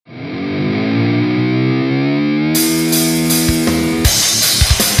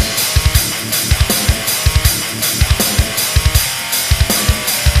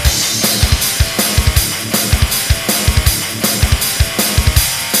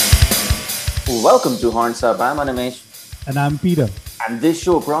Welcome to Horns Up. I'm Animesh. And I'm Peter. And this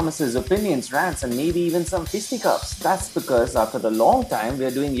show promises opinions, rants, and maybe even some fisticuffs. That's because after a long time, we're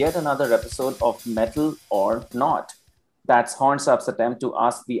doing yet another episode of Metal or Not. That's Horns Up's attempt to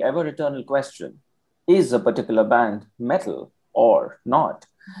ask the ever-eternal question, is a particular band metal or not?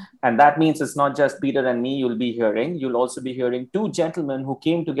 And that means it's not just Peter and me you'll be hearing. You'll also be hearing two gentlemen who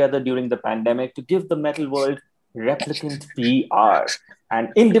came together during the pandemic to give the metal world Replicant PR,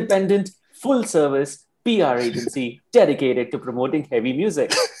 an independent, full-service PR agency dedicated to promoting heavy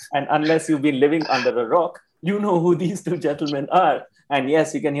music. And unless you've been living under a rock, you know who these two gentlemen are. And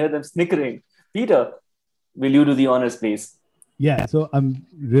yes, you can hear them snickering. Peter, will you do the honors, please? Yeah, so I'm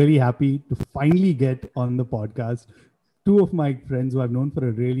really happy to finally get on the podcast two of my friends who I've known for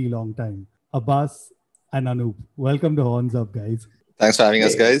a really long time, Abbas and Anoop. Welcome to Horns Up, guys. Thanks for having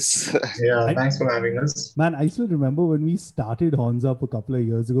us, guys. Thanks for having us. Man, I still remember when we started Horns Up a couple of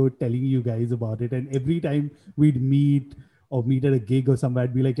years ago, telling you guys about it. And every time we'd meet at a gig or somewhere,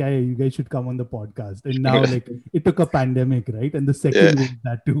 I'd be like, yeah, you guys should come on the podcast. And now, it took a pandemic, right? And the second wave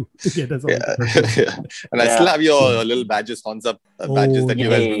that too, to get us on. And I still have your little badges, Horns Up badges that you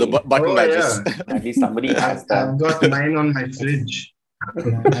guys, the button badges. Yeah. At least somebody has them. I've got mine on my fridge.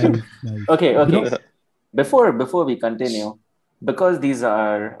 Nice. Okay. Before we continue, because these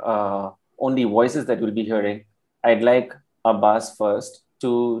are only voices that we'll be hearing, I'd like Abbas first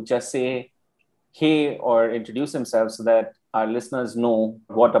to just say hey or introduce himself so that our listeners know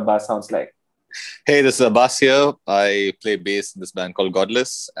what Abbas sounds like. Hey, this is Abbas here. I play bass in this band called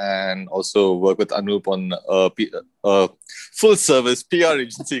Godless and also work with Anoop on a full-service PR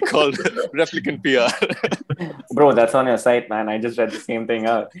agency called Replicant PR. Bro, that's on your site, man. I just read the same thing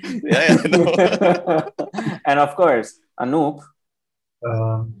out. I know. And of course, Anoop.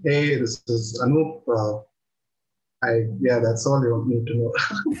 Hey, this is Anoop. That's all you need to know.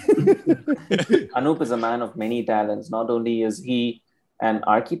 Anoop is a man of many talents. Not only is he an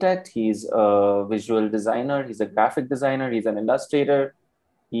architect, he's a visual designer, he's a graphic designer, he's an illustrator,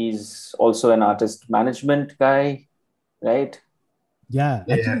 he's also an artist management guy, right? Yeah.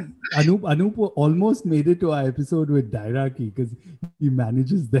 Actually, Anoop almost made it to our episode with Dairaki because he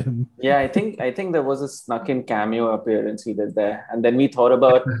manages them. Yeah, I think there was a snuck-in cameo appearance he did there. And then we thought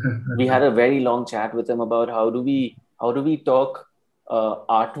about, we had a very long chat with him about how do we talk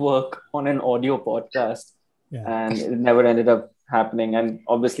artwork on an audio podcast. Yeah. And it never ended up happening. And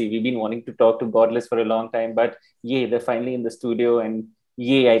obviously, we've been wanting to talk to Godless for a long time, but they're finally in the studio. And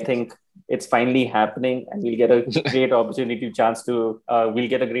I think it's finally happening, and we'll get a great opportunity to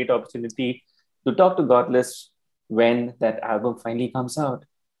talk to Godless when that album finally comes out.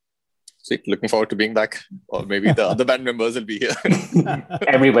 Sweet. Looking forward to being back. Or maybe the other band members will be here.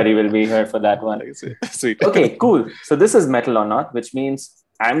 Everybody will be here for that one. Sweet. Okay, cool. So this is Metal or Not, which means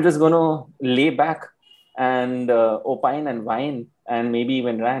I'm just going to lay back and opine and whine and maybe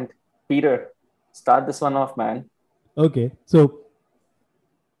even rant. Peter, start this one off, man. Okay, so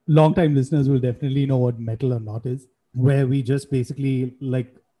long-time listeners will definitely know what Metal or Not is, where we just basically,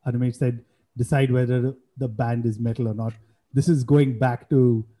 like Animesh said, decide whether the band is metal or not. This is going back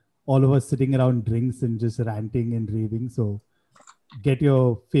to all of us sitting around drinks and just ranting and raving. So get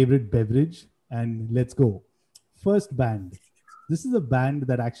your favorite beverage and let's go. First band. This is a band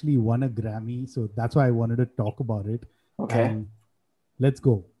that actually won a Grammy. So that's why I wanted to talk about it. Okay. And let's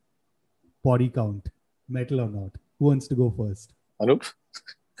go. Body count. Metal or not? Who wants to go first? Anoop?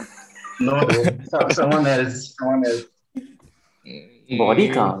 No, someone else. Body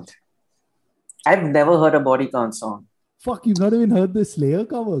count. I've never heard a Body Count song. Fuck, you've not even heard the Slayer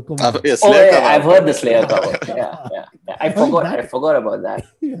cover? Come on. I've heard the Slayer cover. Yeah. I forgot about that.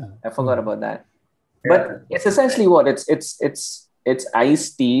 Yeah. I forgot about that. But it's essentially what? It's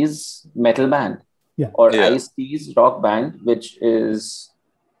Ice-T's metal band. Yeah. Or Ice-T's rock band, which is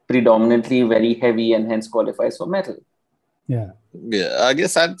predominantly very heavy and hence qualifies for metal. Yeah. Yeah, I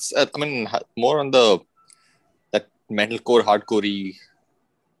guess that's, more on that metalcore, hardcore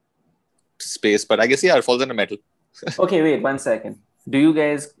space, but I guess it falls under metal. Okay, wait 1 second. Do you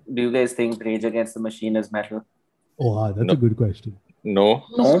guys think Rage Against the Machine is metal? Oh, that's a good question. No,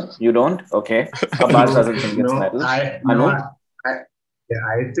 you don't. Okay, Abbas doesn't think it's metal. I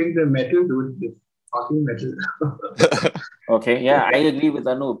think the metal dude is fucking metal. Okay, yeah, I agree with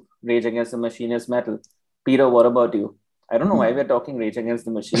Anoop. Rage Against the Machine is metal. Peter, what about you? I don't know why we're talking Rage Against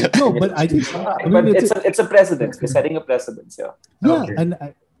the Machine. No, but I think it's a precedent. We're setting a precedent here. Yeah, Okay.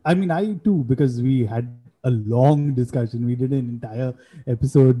 and I too, because we had a long discussion. We did an entire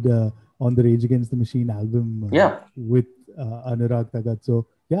episode on the Rage Against the Machine album with Anurag Tagat. So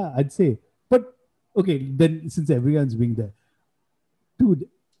yeah, I'd say. But okay, then since everyone's being there, dude,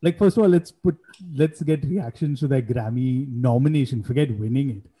 like, first of all, let's get reactions to that Grammy nomination. Forget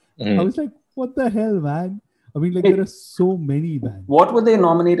winning it. I was like, what the hell, man? I mean, like, there are so many bands. What were they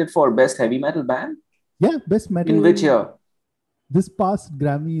nominated for? Best heavy metal band? Yeah, best metal. In which year? This past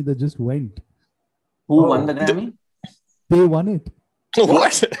Grammy that just went. Who won the Grammy? They won it.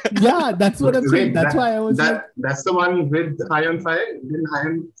 What? Yeah, that's what I'm saying. That's why I was that's the one with High on Fire. Didn't High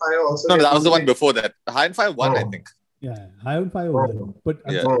on Fire also? No, that was the one before that. High on Fire won, I think. Yeah, High on Fire won. But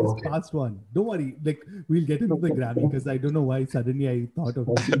this past one, don't worry. Like, we'll get into the Grammy because I don't know why suddenly I thought of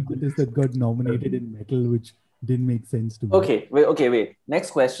artists that got nominated in metal, which didn't make sense to me. Okay, wait.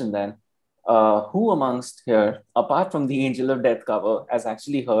 Next question then. Who amongst here, apart from the Angel of Death cover, has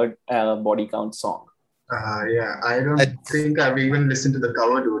actually heard a Body Count song? I don't think I've even listened to the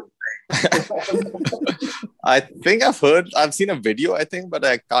cover, dude. I think I've seen a video, I think, but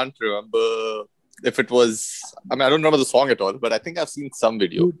I can't remember if it was, I don't remember the song at all, but I think I've seen some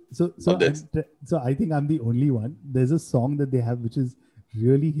video. Dude, so I think I'm the only one. There's a song that they have, which is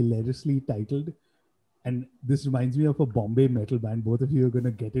really hilariously titled, and this reminds me of a Bombay metal band. Both of you are going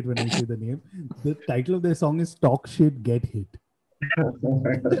to get it when I say the name. The title of their song is Talk Shit, Get Hit.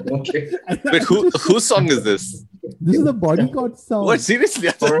 Okay. Wait, whose song is this? This is a Body Count song. What, seriously?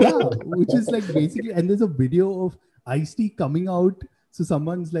 Yeah, which is like basically, and there's a video of Ice-T coming out. So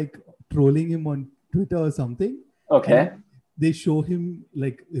someone's like trolling him on Twitter or something. Okay. They show him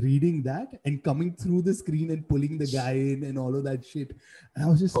like reading that and coming through the screen and pulling the guy in and all of that shit. And I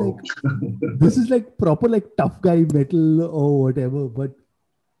was just like, this is like proper like tough guy metal or whatever. But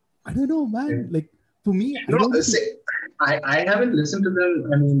I don't know, man. Like for me, I haven't listened to them.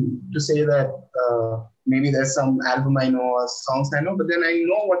 I mean, to say that maybe there's some album I know or songs I know, but then I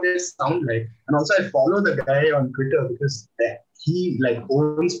know what they sound like. And also I follow the guy on Twitter because he like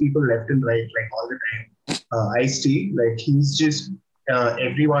owns people left and right, like all the time. Ice-T, like he's just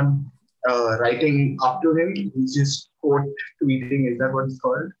everyone writing up to him. He's just quote tweeting, is that what it's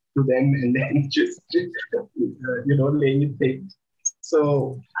called? To them, and then just laying it fake.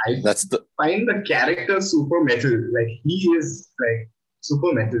 So I find the character super metal. Like he is like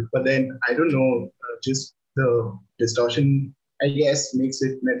super metal, but then I don't know, just the distortion, I guess, makes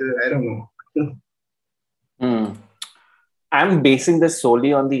it metal. I don't know. I'm basing this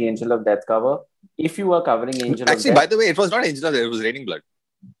solely on the Angel of Death cover. If you are covering Angel of Death... Actually, by the way, it was not Angel of Death, it was Raining Blood.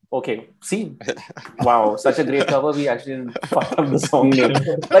 Okay, see? Wow, such a great cover. We actually didn't fuck up the song name.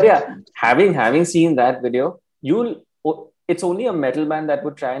 But yeah, having seen that video, it's only a metal band that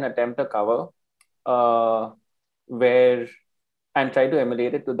would try and attempt a cover and try to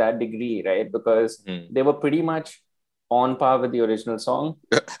emulate it to that degree, right? Because they were pretty much on par with the original song.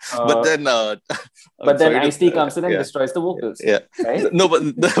 But then Ice-T comes in and destroys the vocals. Yeah. Right? No,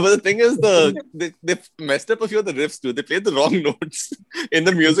 but the thing is, they messed up a few of the riffs, dude. They played the wrong notes in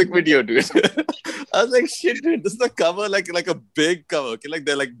the music video, dude. I was like, shit, dude, this is a cover, like a big cover. Okay, like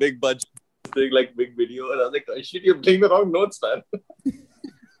they're like big budget, big video. And I was like, oh, shit, you're playing the wrong notes, man.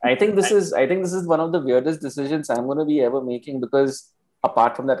 I think this is one of the weirdest decisions I'm going to be ever making, because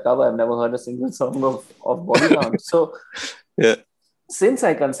apart from that cover, I've never heard a single song of Body Count. So, since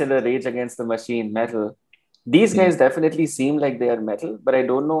I consider Rage Against the Machine metal, these guys definitely seem like they are metal, but I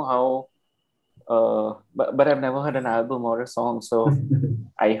don't know how. But I've never heard an album or a song, so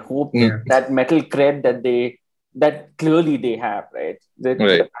I hope that metal cred that clearly they have, right?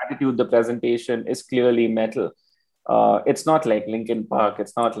 The attitude, the presentation is clearly metal. It's not like Linkin Park.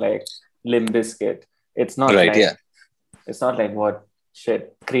 It's not like Limp Bizkit. It's not It's not like what.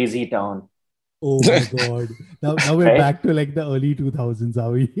 Shit, Crazy Town. Oh my god! Now we're back to like the early 2000s,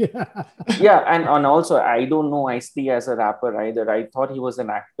 are we? Yeah, and also I don't know Ice-T as a rapper either. I thought he was an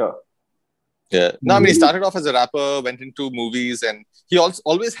actor. Yeah, no, I mean he started off as a rapper, went into movies, and he also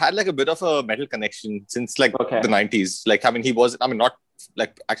always had like a bit of a metal connection since like the 90s. Like, I mean, not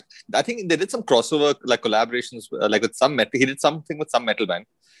like, I think they did some crossover like collaborations like with some metal. He did something with some metal band,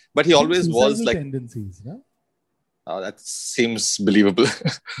 but he always was like tendencies, no? Oh, that seems believable.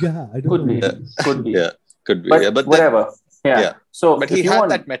 Yeah, I don't know. Could be. Yeah, could be. But whatever. Yeah. So, but he had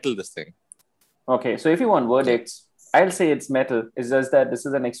that metal, this thing. Okay, so if you want verdicts, I'll say it's metal. It's just that this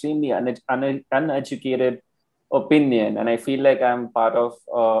is an extremely uneducated opinion, and I feel like I'm part of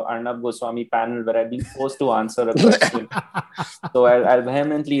Arnab Goswami panel where I've been forced to answer a question. So I'll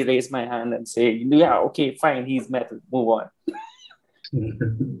vehemently raise my hand and say, yeah, okay, fine, he's metal. Move on.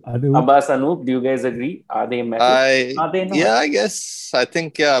 Abbas, Anoop, do you guys agree? Are they metal? Are they not? Yeah, I guess. I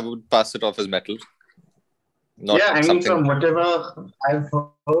think, I would pass it off as metal. From whatever I've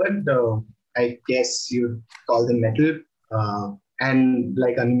heard, I guess you'd call them metal. And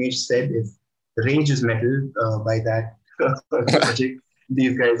like Animesh said, if Rage is metal by that logic,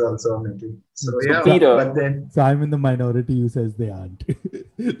 these guys also are metal. So yeah, Peter. but then So I'm in the minority who says they aren't.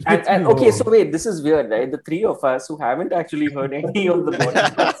 And okay, so wait, this is weird, right? The three of us who haven't actually heard any of the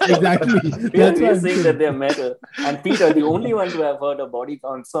Bodycount songs, Exactly. That's we why are I'm saying saying. that they're metal. And Peter, the only one to have heard a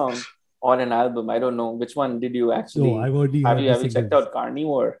Bodycount song or an album. I don't know which one did you actually. No, I've already have heard you the have you checked singles. out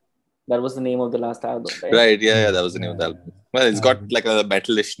Carnivore? That was the name of the last album, right? Right, yeah, that was the name of the Yeah. album. Well, it's got like a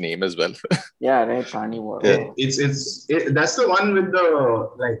metalish name as well. Yeah, right. Carnivore. Yeah. Oh. that's the one with the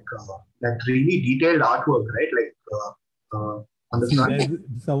that really detailed artwork, right? Like on the See, front.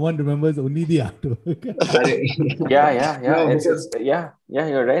 someone remembers only the artwork. Yeah. No, It's because yeah.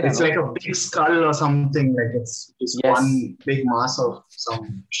 You're right. it's Anoop. like a big skull or something. Like it's just Yes. one big mass of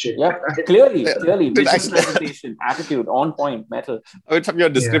some shit. Yep. Clearly, Dude, visual actually- presentation, attitude, on point, metal. I mean, from your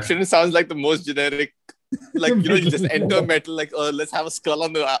description, it sounds like the most generic. Like, you know, you just enter metal, like, let's have a skull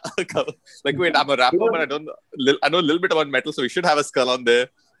on the cover. Like, wait, I'm a rapper, but I know a little bit about metal, so we should have a skull on there.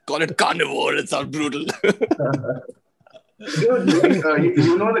 Call it Carnivore, it sounds brutal. Dude,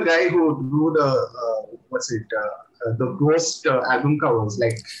 you know the guy who drew the Ghost album covers,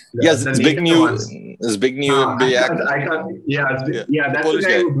 like Yes, the it's big later new. ones. It's big new. I can't. Yeah, that's Polish the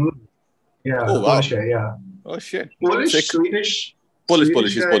guy guy. who drew. Yeah, Oh, the wow. Polish guy. Yeah, Oh shit. Polish, Sick. Swedish. Polish.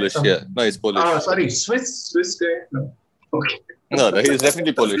 He's guy, Polish. some- Yeah. No, he's Polish. Oh, sorry, Swiss guy. No. Okay. No, he's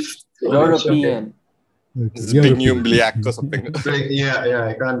definitely Polish. European. It's big new black or something. Yeah.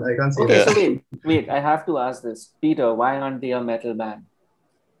 I can't say Okay, that. so wait. I have to ask this, Peter. Why aren't they a metal band?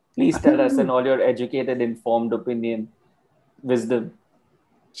 Please tell us in all your educated, informed opinion, wisdom.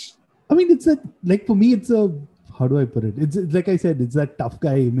 I mean, for me, how do I put it? It's like I said, it's that tough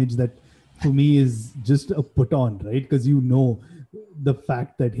guy image that for me is just a put on, right? Because you know the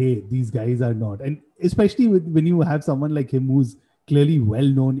fact that, hey, these guys are not. And especially when you have someone like him who's clearly well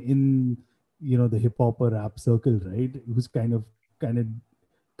known in, the hip hop or rap circle, right? Who's kind of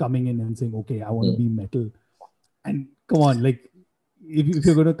coming in and saying, okay, I want to be metal. And come on, like, if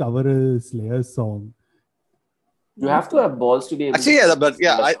you're going to cover a Slayer song, You have to have balls to be able. Actually, yeah, but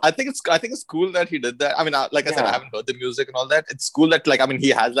yeah, I think it's cool that he did that. I mean, like I said, I Yeah. haven't heard the music and all that. It's cool that, like, I mean, he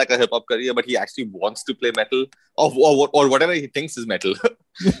has like a hip hop career, but he actually wants to play metal or whatever he thinks is metal.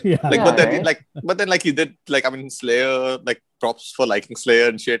 yeah. Like, Yeah, but then, right? he did, like, I mean, Slayer, like, props for liking Slayer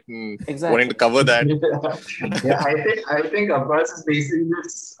and shit and Exactly. wanting to cover that. Yeah, I think Abbas is basing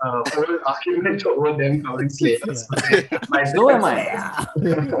this whole argument over them covering Slayers. So am I.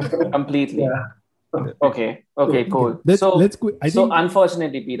 Completely. Yeah. Okay, cool. Let's so go. I so think,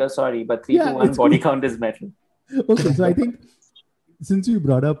 unfortunately, Peter, sorry, but 3 Yeah, to 1 it's body cool. count is metal. okay, so I think since you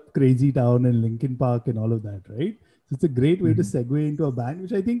brought up Crazy Town and Linkin Park and all of that, right? So it's a great way to segue into a band,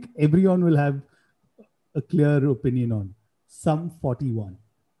 which I think everyone will have a clear opinion on. Sum 41.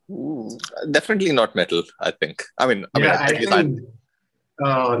 Ooh. Definitely not metal, I think. I mean, Yeah, at I least think,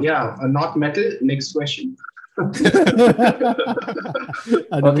 not metal. Next question.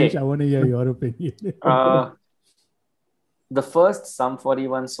 Animesh, I want to hear your opinion. The first Sum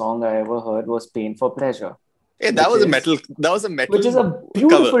 41 song I ever heard was Pain for Pleasure, Hey, that Which was a is- metal. That was a metal. which is a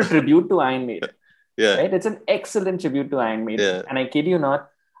beautiful cover. tribute to Iron Maiden. Yeah. Right? It's an excellent tribute to Iron Maiden. Yeah. And I kid you not,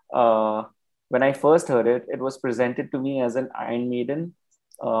 when I first heard it, it was presented to me as an Iron Maiden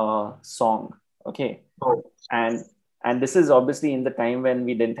song. Okay. Oh. And this is obviously in the time when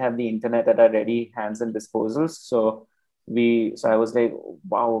we didn't have the internet at our ready hands and disposals. So I was like,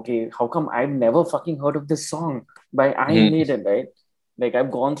 wow, okay, how come I've never fucking heard of this song by Iron Maiden, right? Like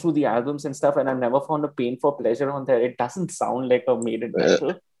I've gone through the albums and stuff and I've never found a Pain for Pleasure on there. It doesn't sound like a Maiden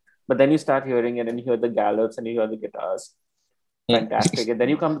title. But then you start hearing it and you hear the gallops and you hear the guitars. Fantastic. And then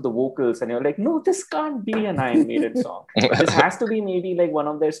you come to the vocals and you're like, no, this can't be an Iron Maiden song. This has to be maybe like one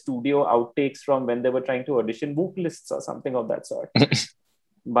of their studio outtakes from when they were trying to audition vocalists or something of that sort.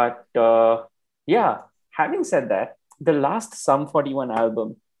 But having said that, the last Sum 41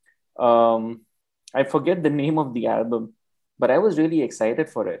 album, I forget the name of the album, but I was really excited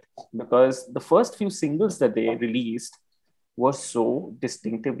for it because the first few singles that they released were so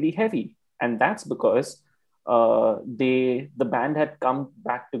distinctively heavy. And that's because the band had come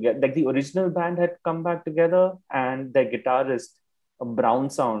back together, like the original band had come back together, and their guitarist, Brown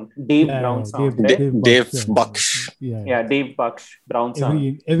Sound, Dave Brown Sound, right? Dave Baksh. Yeah, Dave Baksh, Brown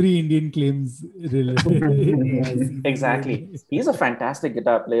Sound. Every Indian claims Exactly. He's a fantastic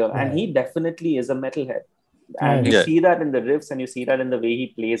guitar player, and he definitely is a metalhead. And you Yeah. see that in the riffs, and you see that in the way he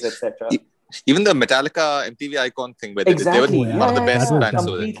plays, etc. Even the Metallica MTV Icon thing, where Exactly. they were one of the best bands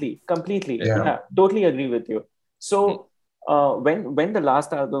over there. Completely. Yeah. Yeah, totally agree with you. So when the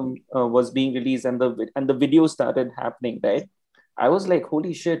last album was being released and the video started happening, right? I was like,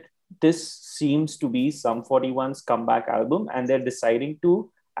 holy shit, this seems to be Sum 41's comeback album, and they're deciding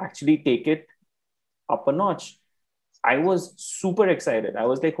to actually take it up a notch. I was super excited. I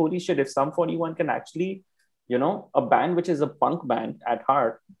was like, holy shit, if Sum 41 can actually, a band which is a punk band at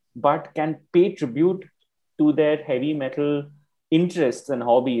heart, but can pay tribute to their heavy metal interests and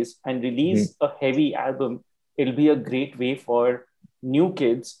hobbies and release a heavy album, it'll be a great way for new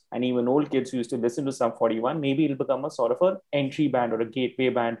kids and even old kids who used to listen to Sum 41. Maybe it'll become a sort of an entry band or a gateway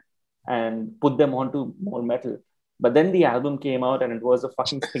band and put them onto more metal. But then the album came out and it was a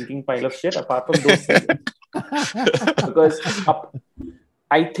fucking stinking pile of shit apart from those singles. Because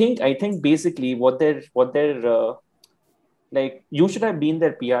I think basically what they're like, you should have been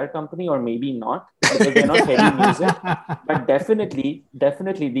their PR company or maybe not, because they're not heavy music. But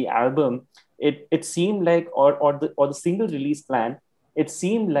definitely the album, it seemed like, or the single release plan, it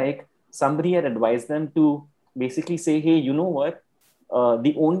seemed like somebody had advised them to basically say, hey, you know what?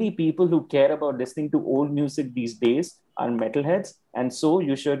 The only people who care about listening to old music these days are metalheads, and so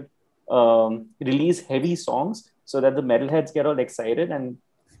you should release heavy songs so that the metalheads get all excited and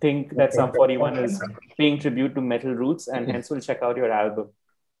think that Sum 41 is paying tribute to metal roots, and hence will check out your album.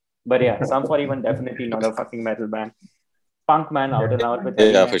 But yeah, Sum 41 definitely not a fucking metal band. Punk man out and out with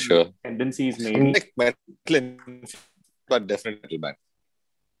Yeah, for sure. tendencies maybe. Like metal, but definitely metal band.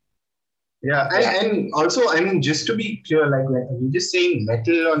 Yeah, and also, I mean, just to be clear, like we're just saying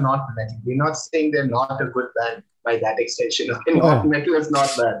metal or not metal. We're not saying they're not a good band by that extension. Okay? Not metal is not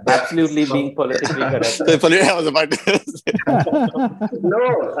bad. Absolutely being politically correct. I was about to say. No,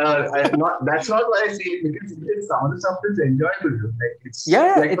 that's not why I say it, because some of the stuff is enjoyable. Like it's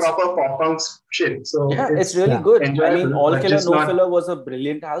proper pop punk shit. So it's really good. enjoyable, I mean, All but Killer just No not- Filler was a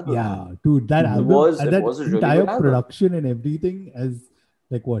brilliant album. Yeah, dude, that album, was and a that really entire good album. production and everything, as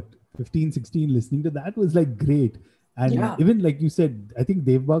like what 15, 16, listening to that was like great. And even like you said, I think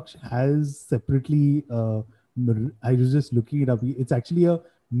Dev Baksh has separately. I was just looking it up. It's actually a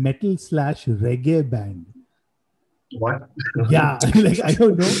metal / reggae band. What? Yeah, like I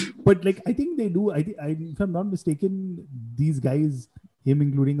don't know, but like I think they do. If I'm not mistaken, these guys, him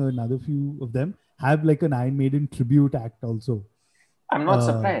including another few of them, have like an Iron Maiden tribute act also. I'm not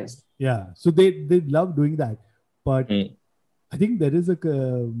surprised. Yeah, so they love doing that, but I think there is a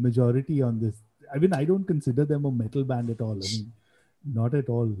majority on this. I mean, I don't consider them a metal band at all. I mean, not at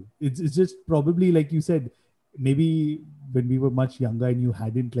all. It's just probably like you said, maybe when we were much younger and you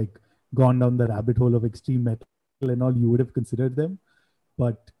hadn't like gone down the rabbit hole of extreme metal and all, you would have considered them.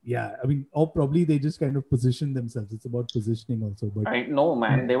 But yeah, I mean, or probably they just kind of position themselves. It's about positioning also. But I know,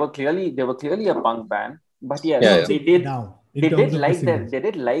 man. They were clearly a punk band. But Yeah. they did. now, They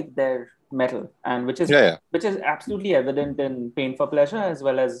did like their metal, and which is absolutely evident in Pain for Pleasure as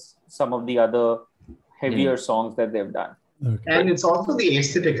well as some of the other heavier songs that they've done. Okay. And it's also the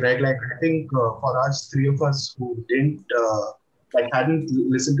aesthetic, right? Like I think for us, three of us who hadn't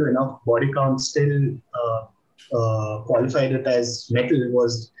listened to enough Body Count, still qualified it as metal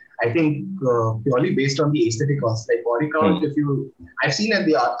was, I think, purely based on the aesthetic cost. Like Body Count, I've seen at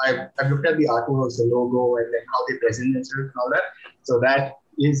the art, I've looked at the artwork, the logo, and then how they present themselves and all that. So that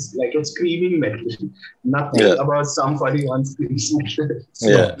is like a screaming metal. Nothing about Sum 41 screams metal.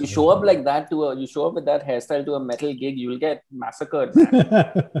 Yeah. You show up like that you show up with that hairstyle to a metal gig, you'll get massacred,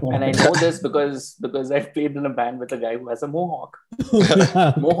 man. And I know this because I've played in a band with a guy who has a mohawk.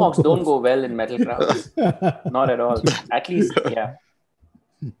 Mohawks don't go well in metal crowds. Not at all. At least, yeah.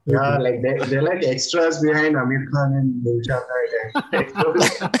 Yeah, like they're like extras behind Amir Khan and Dilshad.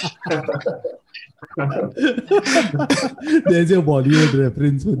 There's your Bollywood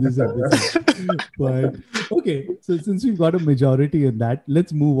reference for this episode. But okay, so since we've got a majority in that,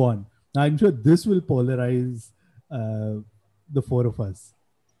 let's move on. Now, I'm sure this will polarize the four of us.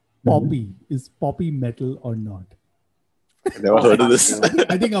 Poppy. Is Poppy metal or not? I never heard of this.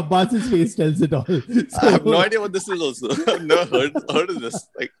 I think Abbas's face tells it all. So, I have no idea what this is also. I've never heard of this.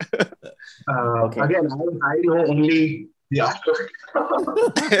 Like, Again, I know only the artwork.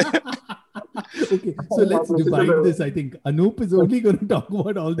 Okay, so let's divide this. I think Anoop is only going to talk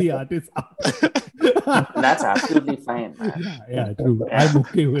about all the artists. That's absolutely fine, man. Yeah, true. I'm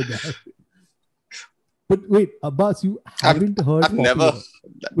okay with that. But wait, Abbas, you haven't heard. I've never.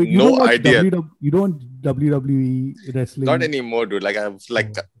 Wait, you no don't watch idea. You don't WWE wrestling. Not anymore, dude. Like I've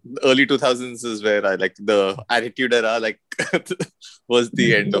early 2000s is where I like the Attitude Era. Like was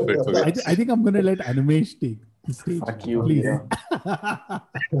the end of it for me. I think I'm gonna let Animesh take the stage. Fuck you, please. yeah.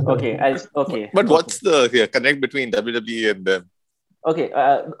 Okay. But what's the connect between WWE and them? Okay,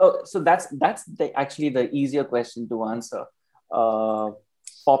 so that's actually the easier question to answer.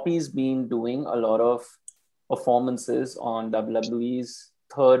 Poppy's been doing a lot of performances on WWE's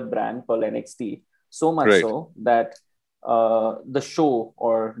third brand called NXT. So much Right. so that the show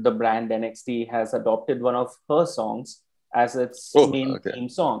or the brand NXT has adopted one of her songs as its Oh, main okay. theme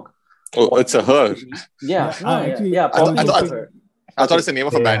song. Oh, it's a Poppy her. used to be- Yeah, no, actually, yeah. I was Poppy is a hoping- her. I thought Okay. it's the name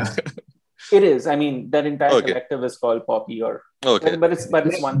of a band. It is. I mean, that entire Okay. collective is called Poppy, or Okay. but it's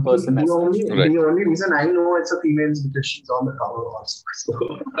one person as such. Right. The only reason I know it's a female is because she's on the cover also. So.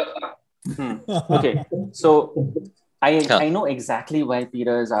 Okay, so Huh. I know exactly why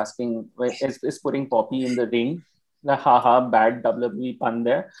Peter is asking, is putting Poppy in the ring. The haha bad WWE pun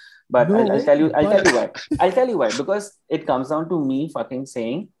there, but No, I'll tell you but- why. I'll tell you why, because it comes down to me fucking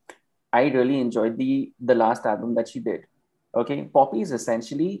saying I really enjoyed the last album that she did. Okay, Poppy is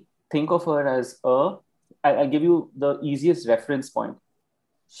essentially, think of her as I'll give you the easiest reference point.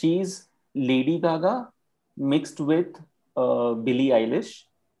 She's Lady Gaga mixed with Billie Eilish,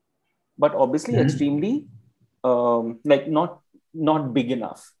 but obviously extremely like not big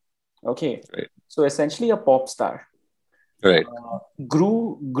enough. Okay, Right. so essentially a pop star. Right.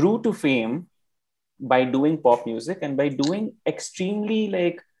 Grew to fame by doing pop music and by doing extremely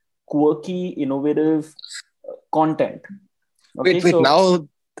like quirky, innovative content. Okay, Wait. so Now,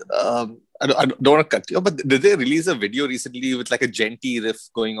 I don't want to cut you, but did they release a video recently with like a genty riff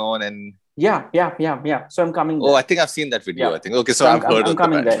going on? And yeah. So I'm coming there. oh, I think I've seen that video. Yeah. I think okay, so I've heard I'm of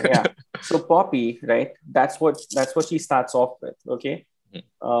coming the band. there. Yeah. So Poppy, right? That's what she starts off with. Okay,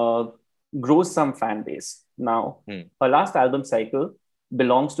 grows some fan base. Now, her last album cycle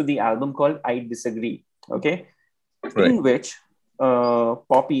belongs to the album called I Disagree. Okay, Right. in which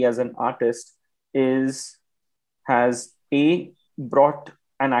Poppy as an artist has brought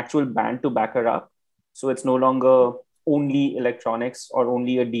an actual band to back her up. So it's no longer only electronics or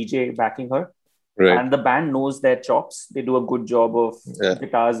only a DJ backing her. Right. And the band knows their chops. They do a good job of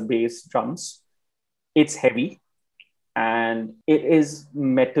guitars, bass, drums. It's heavy and it is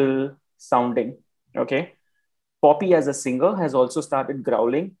metal sounding. Okay. Poppy as a singer has also started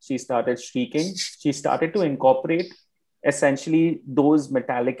growling. She started shrieking. She started to incorporate essentially those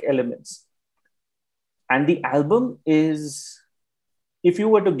metallic elements. And the album is, if you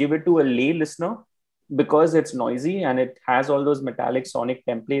were to give it to a lay listener, because it's noisy and it has all those metallic sonic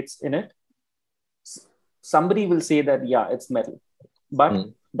templates in it, somebody will say that, yeah, it's metal. But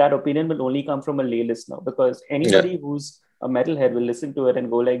that opinion will only come from a lay listener, because anybody who's a metalhead will listen to it and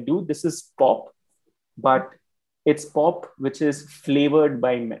go like, dude, this is pop, but it's pop which is flavored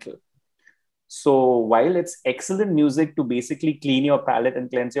by metal. So while it's excellent music to basically clean your palate and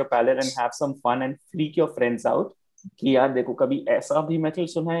cleanse your palate and have some fun and freak your friends out, कि यार देखो कभी ऐसा भी metal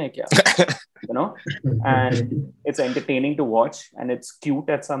सुना है क्या? You know, and it's entertaining to watch and it's cute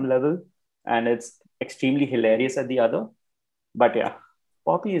at some level and it's extremely hilarious at the other. But yeah,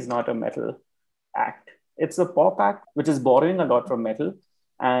 Poppy is not a metal act. It's a pop act which is borrowing a lot from metal.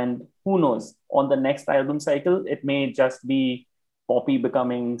 And who knows, on the next album cycle, it may just be Poppy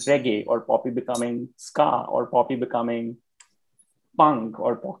becoming reggae or Poppy becoming ska or Poppy becoming punk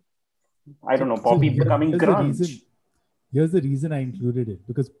or I don't know, Poppy becoming grunge. Here's the reason I included it,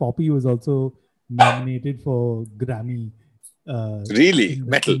 because Poppy was also nominated for Grammy. Really? In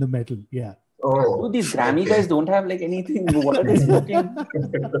Metal? the metal, yeah. Oh, Dude, these Grammy guys don't have like anything. What are they smoking?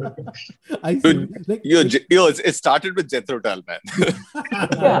 I see. Like, It started with Jethro Tull, man.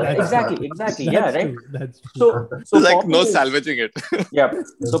 Yeah, That's exactly. That's Yeah, right. true. That's true. So Like Poppy no is, salvaging it. yeah.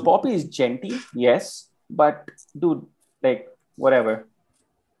 So Poppy is genty, yes, but dude, like whatever.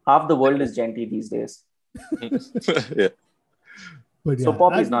 Half the world is genty these days. Yeah. But So yeah,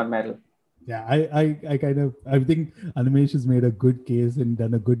 Poppy is not metal. Yeah, I think Animesh has made a good case and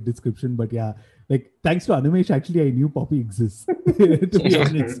done a good description. But yeah, like thanks to Animesh, actually I knew Poppy exists, to be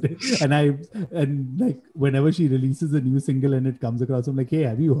honest. And like whenever she releases a new single and it comes across, I'm like, hey,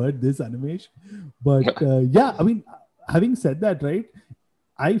 have you heard this, Animesh? But yeah, I mean, having said that, right,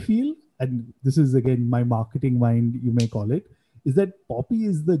 I feel, and this is again my marketing mind, you may call it, is that Poppy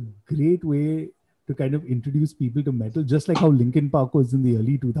is the great way to kind of introduce people to metal, just like how Linkin Park was in the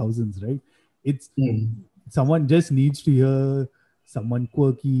early 2000s, right? It's someone just needs to hear someone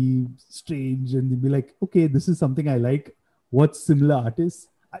quirky, strange, and they'll be like, okay, this is something I like. What's similar artists?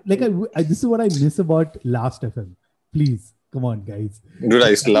 This is what I miss about Last FM. Please, come on, guys. Dude, I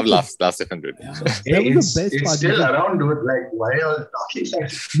used to love Last FM, dude. Yeah, that was the best it's part. still around, dude. Like, why are you talking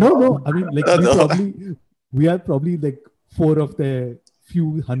like No. I mean, like, No. we are probably like 4 of the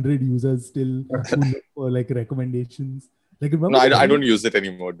few hundred users still who look for like recommendations. Like, No, remember? I don't use it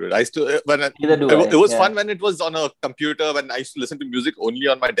anymore, dude. I used to Neither do I. it was Yeah. fun when it was on a computer, when I used to listen to music only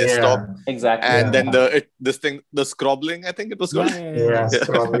on my desktop. Exactly. And Yeah. then the scrobbling, I think it was called. Yeah,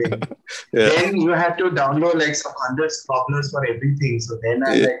 scrolling. Yeah. Then you had to download like some 100 scrobblers for everything. So then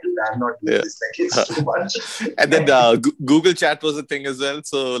I'm Yeah. like, dude, I'm not doing Yeah. this. Like, it's too much. And then Google Chat was a thing as well.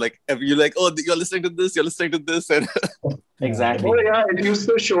 So like you're like, oh, you're listening to this, and Exactly. Oh yeah, it used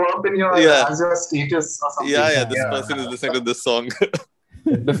to show up in your Yeah. as your status or something. yeah, this person is listening to this song.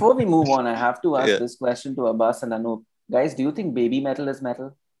 Before we move on, I have to ask Yeah. this question to Abbas and Anoop. Guys, do you think baby metal is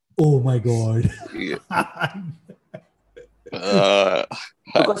metal? Oh my God. Yeah.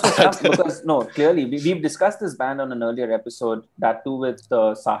 Because no, clearly we've discussed this band on an earlier episode, that too with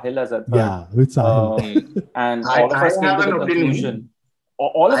Sahil as a third. Yeah, with Sahil. And I- all of I us came have to an the opinion. conclusion.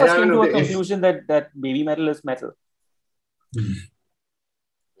 All of I us have came an to a opinion. conclusion that baby metal is metal.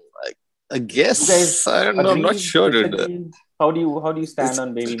 I guess You guys I don't know. I'm not agree, sure, dude. disagree? How do you stand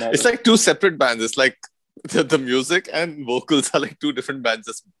on baby metal? It's like two separate bands. It's like the music and vocals are like two different bands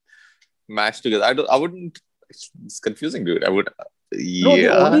just mashed together. I wouldn't. It's confusing, dude. I would. No,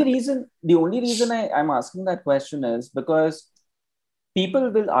 Yeah. the only reason I'm asking that question is because people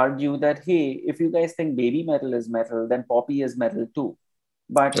will argue that, hey, if you guys think baby metal is metal, then poppy is metal too.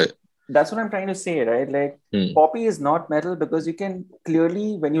 But Right. that's what I'm trying to say, right? Like poppy is not metal because you can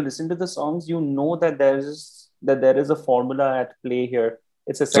clearly, when you listen to the songs, you know that there is a formula at play here.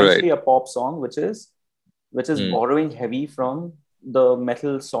 It's essentially a pop song, which is borrowing heavy from the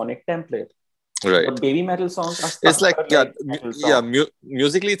metal sonic template. Right. But baby metal songs are It's like structured metal songs.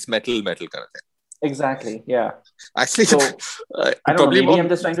 musically it's metal kind of thing. Exactly. Yeah. Actually, So, I don't know. probably Maybe more. I'm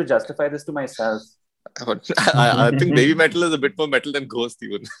just trying to justify this to myself. I think baby metal is a bit more metal than Ghost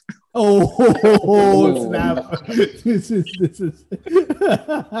even. Oh, snap. This is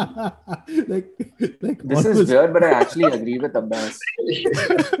like This is weird, but I actually agree with Abbas.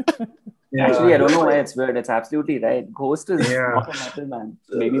 Actually, I don't know why it's weird. It's absolutely right. Ghost is not a metal band.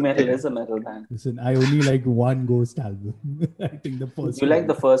 Baby metal is a metal band. Listen, I only like one Ghost album. I think the first You one. like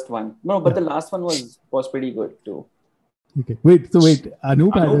the first one. No, but the last one was pretty good too. Okay. Wait,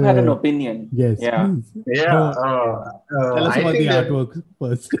 Anoop had an opinion. Yes, Yeah. please. Yeah. Tell us I about think the that- artwork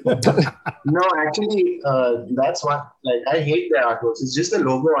first. No, actually, that's what. Like, I hate the artworks. It's just the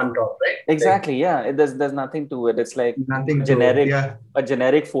logo on top, right? Exactly. Yeah. There's nothing to it. It's like Nothing generic, Yeah. a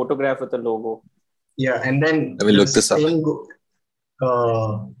generic photograph with a logo. Yeah, and then Let me look this up.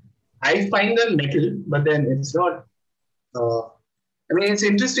 I find them metal, but then it's not. I mean, it's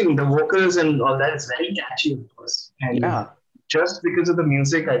interesting. The vocals and all that is very catchy, of course. And Yeah. just because of the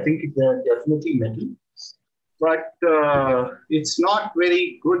music, I think they're definitely metal. But it's not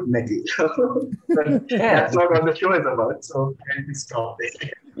very good metal. But that's not what the show is about. So I'll stop there.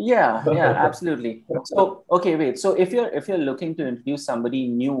 Yeah, absolutely. So, okay, wait. So if you're looking to introduce somebody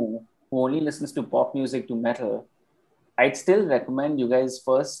new who only listens to pop music to metal, I'd still recommend you guys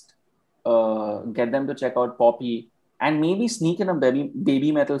first get them to check out Poppy and maybe sneak in a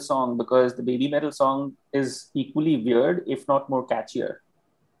baby metal song, because the baby metal song is equally weird, if not more catchier.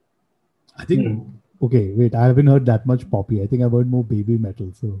 I think. Okay, wait. I haven't heard that much Poppy. I think I've heard more baby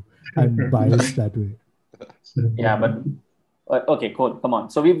metal, so I'm biased that way. Yeah, but okay, cool. Come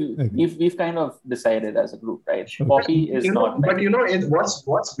on. So we've kind of decided as a group, right? Poppy is not. But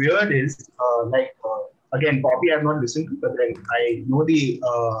what's weird is again, Poppy I've not listened to, but then I know the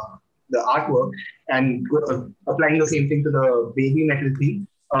artwork and applying the same thing to the baby metal thing.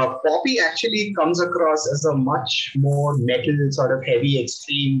 Poppy actually comes across as a much more metal sort of heavy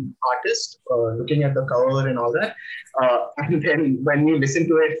extreme artist, looking at the cover and all that. And then when you listen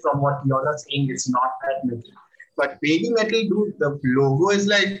to it from what you're not saying, it's not that metal. But baby metal, dude, the logo is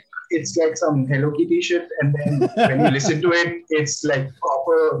like, it's like some Hello Kitty shit. And then when you listen to it, it's like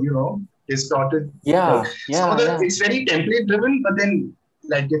proper, distorted. It's very template driven, but then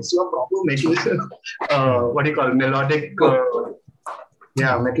like it's your proper metal, what do you call it? Melodic,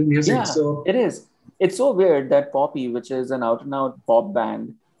 metal music. Yeah, so it is. It's so weird that Poppy, which is an out-and-out pop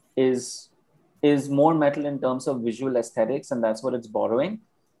band, is more metal in terms of visual aesthetics, and that's what it's borrowing.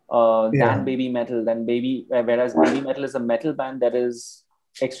 Than baby metal, whereas baby metal is a metal band that is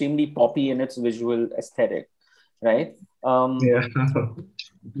extremely poppy in its visual aesthetic, right?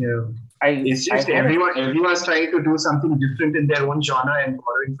 It's just everyone's trying to do something different in their own genre and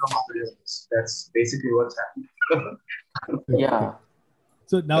borrowing from other genres. That's basically what's happening. Yeah.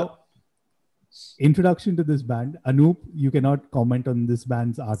 So now, introduction to this band. Anoop, you cannot comment on this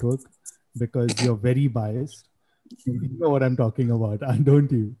band's artwork because you're very biased. You know what I'm talking about,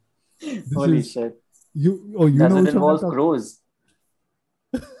 don't you? Holy shit. You Does know it involve crows?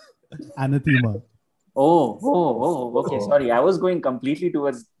 Anathema. Okay. Sorry, I was going completely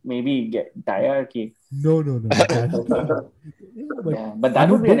towards maybe diarchy. No. But that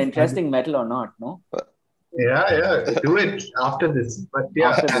would be an interesting metal or not, no? Yeah. Do it after this. But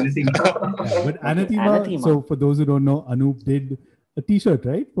After this. Anathema. But Okay, Anathema. Anathema. So for those who don't know, Anoop did a T-shirt,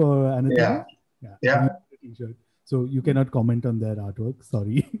 right, for Anathema. Yeah. A T-shirt. So you cannot comment on their artwork.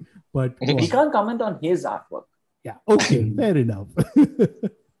 Sorry, but We can't comment on his artwork. Yeah. Okay. Fair enough.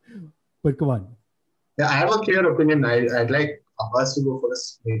 But come on. Yeah, I have a clear opinion. I'd like Abbas to go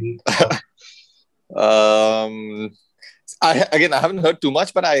first, maybe. I haven't heard too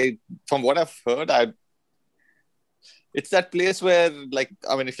much, but from what I've heard, it's that place where, like,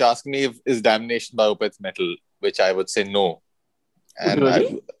 I mean, if you ask me if is Damnation by Opeth metal, which I would say no. And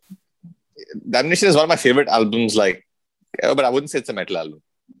Really? Damnation is one of my favorite albums, like, but I wouldn't say it's a metal album.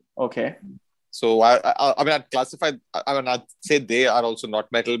 Okay. So I mean, I'd say they are also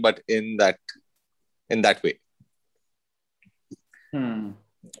not metal, but in that way.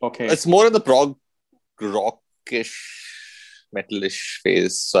 Okay. It's more in the prog rockish, metalish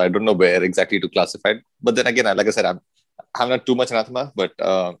phase. So I don't know where exactly to classify it. But then again, like I said, I haven't had too much Anathema, but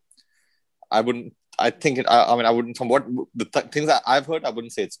I wouldn't. I think I wouldn't. From what the things that I've heard, I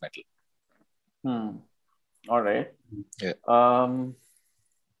wouldn't say it's metal. All right. Yeah.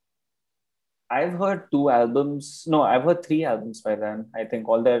 I've heard 2 albums. No, I've heard 3 albums by them. I think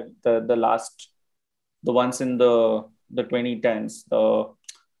all the last, the ones in the 2010s. What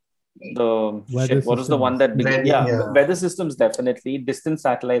was the one that began? Weather Systems definitely. Distant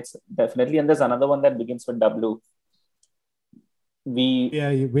Satellites definitely. And there's another one that begins with W.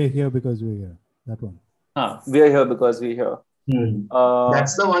 We're here because we're here. That one. We're here because we're here.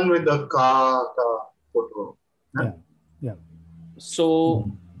 That's the one with the car photo. Yeah.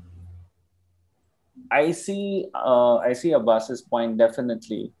 So I see Abbas's point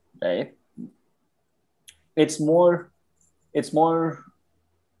definitely, right? It's more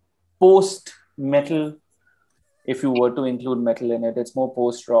post metal. If you were to include metal in it, it's more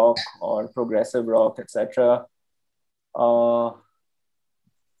post rock or progressive rock, etc.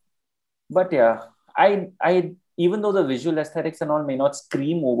 But yeah, I even though the visual aesthetics and all may not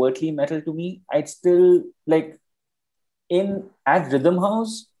scream overtly metal to me, I'd still like at Rhythm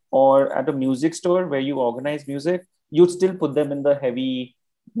House or at a music store where you organize music, you'd still put them in the heavy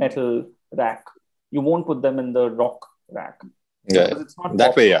metal rack. You won't put them in the rock rack. Yeah, it's not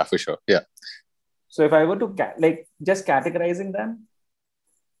that way. Yeah, for sure. Yeah. So if I were to just categorizing them,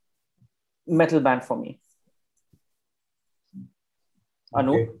 metal band for me.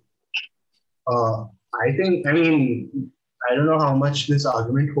 Anoop? I don't know how much this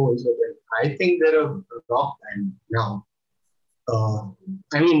argument holds, but I think they're a rock band now.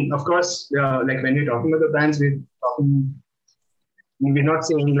 Of course, like when we're talking about the bands, we're not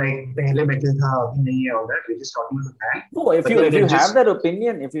saying like pehle metal tha, abhi nahi hai, all that. We're just talking about the band. No, if you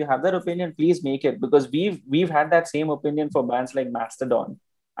have that opinion, please make it, because we've had that same opinion for bands like Mastodon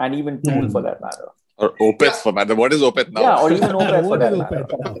and even Tool for that matter. Or Opeth for matter. What is Opeth now? Yeah, or even Opeth for that matter.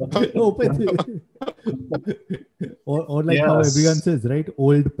 or like how everyone says, right?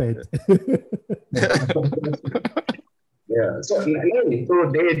 Old pet. Yeah. So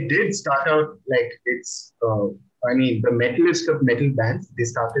they did start out like it's. The metalist of metal bands. They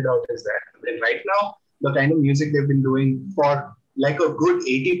started out as that. And then right now, the kind of music they've been doing for like a good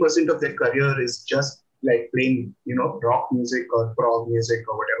 80% of their career is just like playing, rock music or prog music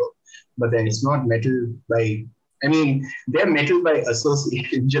or whatever. But then it's not metal by. They're metal by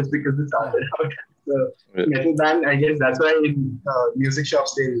association just because they started out as a metal band. I guess that's why in music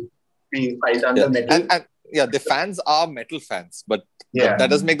shops they'll be filed under metal. And the fans are metal fans, but that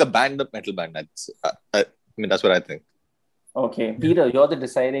doesn't make the band a metal band. That's what I think. Okay, Peter, you're the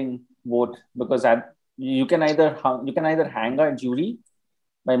deciding vote, because you can either hang our jury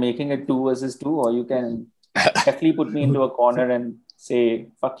by making it 2 versus 2, or you can definitely put me into a corner and say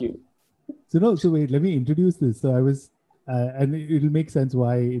fuck you. So wait, let me introduce this. So I was, and it'll make sense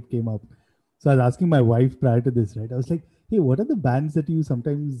why it came up. So I was asking my wife prior to this, right? I was like, hey, what are the bands that you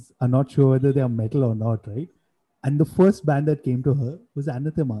sometimes are not sure whether they are metal or not, right? And the first band that came to her was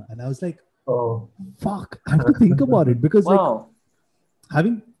Anathema, and I was like, oh, fuck, I have to think about it, because like,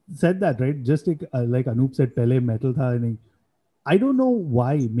 having said that, right, just like Anoop said, Pele metal tha, and I don't know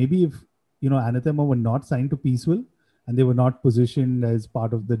why. Maybe if Anathema were not signed to Peaceful and they were not positioned as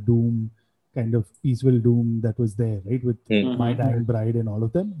part of the doom kind of Peaceful doom that was there, right, with My Dying Bride and all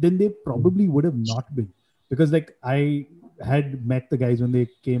of them, then they probably would have not been, because like I had met the guys when they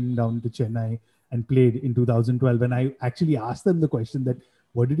came down to Chennai and played in 2012, and I actually asked them the question that,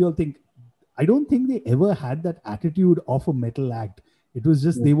 what did you all think? I don't think they ever had that attitude of a metal act. It was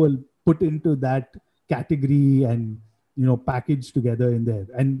just they were put into that category and packaged together in there.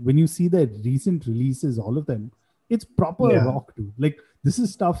 And when you see their recent releases, all of them, it's proper rock too. Like this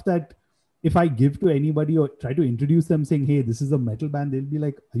is stuff that if I give to anybody or try to introduce them saying, hey, this is a metal band, they'll be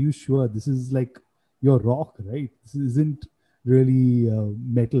like, are you sure this is like your rock, right? This isn't really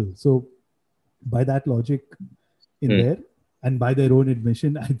metal. So by that logic in there, and by their own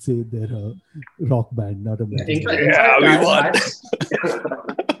admission, I'd say they're a rock band, not a metal band. we won.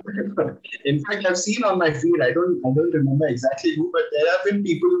 In fact, I've seen on my feed, I don't remember exactly who, but there have been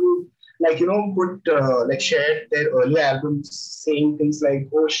people who shared their earlier albums saying things like,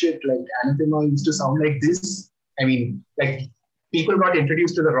 oh shit, like Anathema used to sound like this. I mean, like people got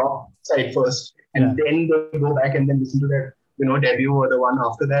introduced to the rock side first, and then they go back and then listen to their, debut or the one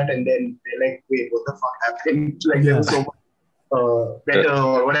after that, and then they're like, wait, what the fuck happened? Like there was so much better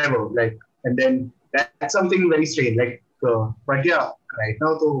or whatever. Like, and then that's something very strange. Like, but yeah, right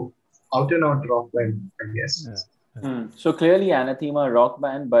now, though, out and out rock band, I guess. So clearly, Anathema rock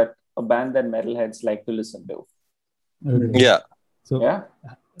band, but a band that metalheads like to listen to. Okay. Yeah. So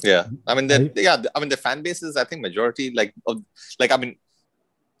yeah. I mean, the fan base is, I think, majority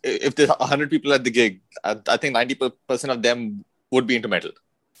if there's 100 people at the gig, I think 90% of them would be into metal.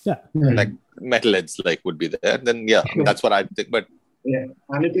 Yeah. Like metalheads would be there. Then that's what I think. But yeah,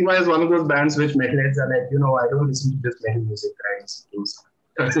 Anathema is one of those bands which metalheads are like, I don't listen to this metal music, I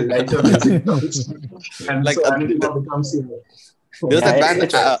listen to lighter music. And so Anathema becomes there's that band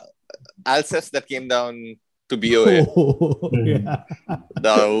Alcest that came down to BOA.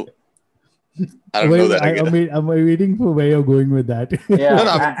 Now, I don't know that. I'm waiting for where you're going with that.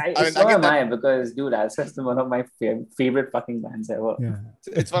 Yeah, because dude, Alcest is one of my favorite fucking bands ever. Yeah.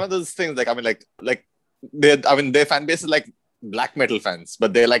 It's one of those things. Their fan base is like black metal fans,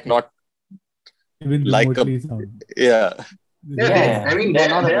 but they're like not even remotely sound. Yeah. I mean, they're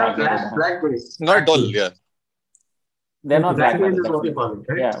not black base. Not at all. Yeah. They're not black base is what they call it,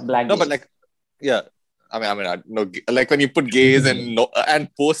 right? Yeah, black. No, but I know, like when you put gays and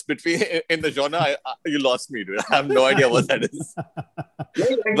post between in the genre, you lost me, dude. I have no idea what that is.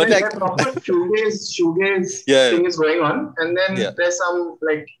 But proper shoegaze thing is going on, and then there's some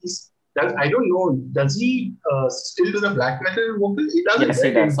I don't know. Does he still do the black metal vocal? He does. Yes,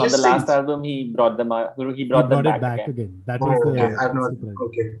 he does. On the last album, he brought them. He brought them back again. That was the. I've not.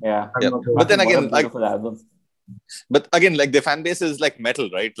 Okay. Yeah. But then again, album. But again, like their fan base is like metal,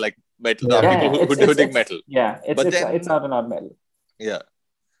 right? Like metal. People who dig metal. Yeah, it's out and out metal. Yeah.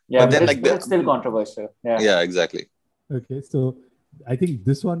 Yeah, but then it's still controversial. Yeah. Yeah, exactly. Okay, so I think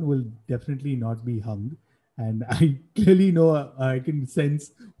this one will definitely not be hung, and I clearly know I can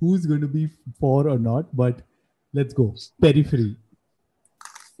sense who's going to be for or not. But let's go. Periphery.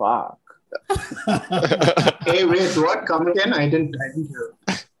 Fuck. Hey, wait, what? Come again? I didn't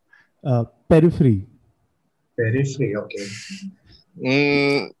hear. Periphery. Periphery, okay.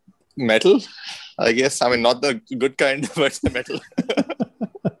 Metal, I guess. I mean, not the good kind, but the metal.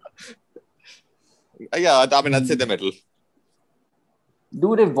 I'd say the metal.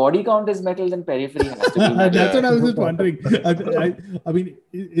 Dude, if body count is metal, then periphery has to be metal. That's what I was just wondering. I mean,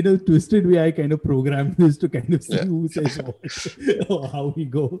 in a twisted way, I kind of programmed this to kind of see who says what or how we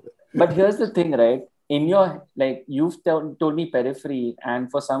go. But here's the thing, right? In your, you've told me periphery, and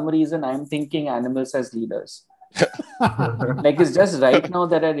for some reason, I'm thinking animals as leaders. It's just right now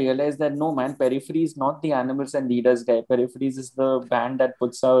that I realized that no, man, periphery is not the animals and leaders guy. Peripheries is the band that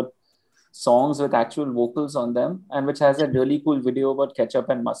puts out songs with actual vocals on them and which has a really cool video about ketchup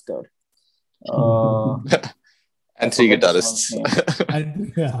and mustard. And three guitarists.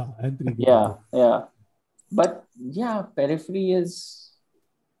 Yeah. But yeah, periphery is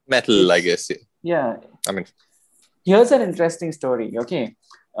metal, I guess. Yeah. I mean, here's an interesting story. Okay.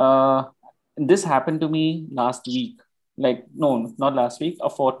 This happened to me last week. No, not last week, a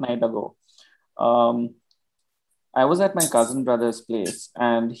fortnight ago. I was at my cousin brother's place,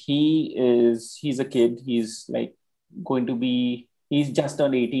 and he's a kid. He's he's just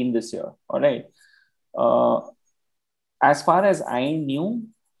turned 18 this year. All right. As far as I knew,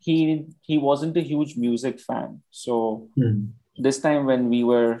 he wasn't a huge music fan. So this time when we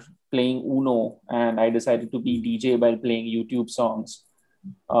were playing Uno and I decided to be DJ by playing YouTube songs,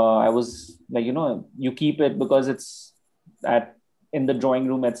 I was like, you keep it because it's in the drawing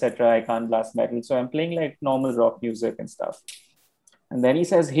room, etc. I can't blast metal. So I'm playing normal rock music and stuff. And then he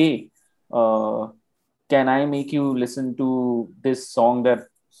says, hey, can I make you listen to this song that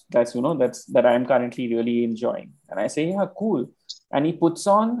I'm currently really enjoying? And I say, yeah, cool. And he puts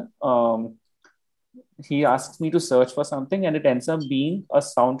on, he asks me to search for something, and it ends up being a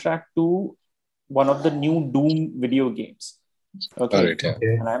soundtrack to one of the new Doom video games. Okay. All right, yeah.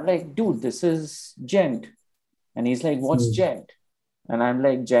 Okay. And I'm like, dude, this is gent. And he's like, what's gent? And I'm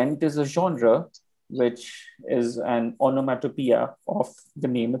like, gent is a genre which is an onomatopoeia of the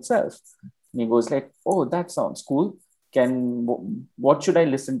name itself. And he goes like, oh, that sounds cool. What should I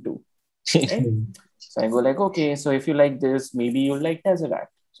listen to? Right? So I go like, okay, so if you like this, maybe you'll like Tesseract.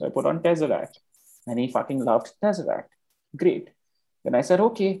 So I put on Tesseract and he fucking loved Tesseract. Great. Then I said,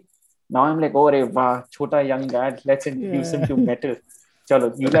 okay. Now I'm like, oh, re, wow, chota young lad, let's introduce him to metal.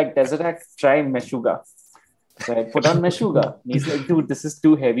 Chalo, you like Tesseract? Try Meshuga. So I put on Meshuga. And he's like, dude, this is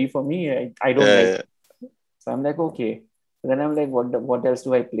too heavy for me. I don't like it. So I'm like, okay. Then I'm like, what else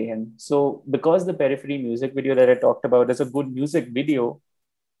do I play? And so because the Periphery music video that I talked about is a good music video,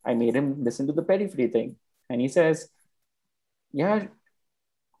 I made him listen to the Periphery thing. And he says, yeah,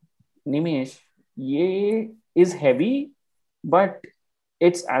 Nimesh, ye is heavy, but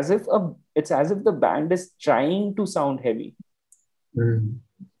it's as if the band is trying to sound heavy. And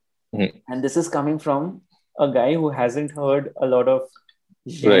this is coming from a guy who hasn't heard a lot of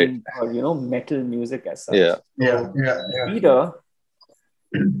gent or metal music as such. Yeah. Peter,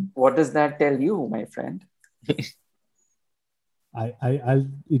 what does that tell you, my friend? I'll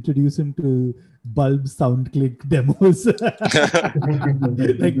introduce him to Bulb SoundClick demos.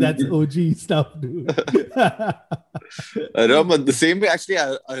 Like that's OG stuff, dude. I remember the same way. Actually,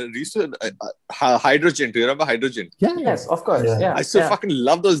 I used to Hydrogen. Do you remember Hydrogen? Yeah. Yes, of course. Yeah. I still fucking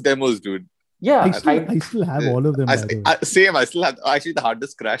love those demos, dude. Yeah, I still have all of them. Same. I still have. Actually, the hard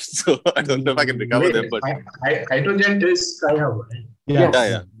disk crashed, so I don't know if I can recover them. But Hydrogen is Skyhub, right?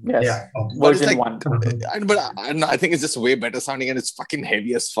 Yes. Yeah. Version 1. But I think it's just way better sounding, and it's fucking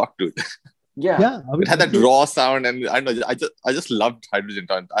heavy as fuck, dude. Yeah. It had that raw sound, and I don't know. I just loved Hydrogen.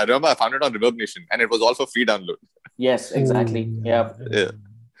 I remember I found it on Reverb Nation, and it was all for free download. Yes, exactly. Yeah.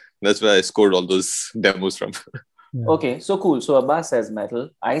 That's where I scored all those demos from. Okay, so cool. So Abbas says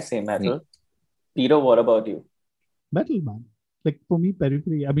metal. I say metal. Peter, what about you? Metal, man. Like for me,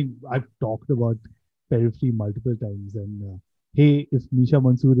 Periphery. I mean, I've talked about Periphery multiple times, and hey, if Misha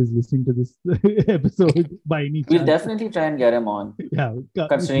Mansoor is listening to this episode by any chance, we'll definitely try and get him on. Yeah,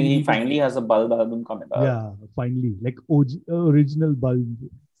 considering he finally has a Bulb album coming out. Yeah, finally, like original Bulb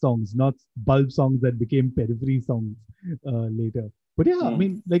songs, not Bulb songs that became Periphery songs later. But yeah, I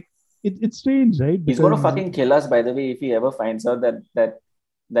mean, like it's strange, right? He's going to fucking kill us, by the way, if he ever finds out that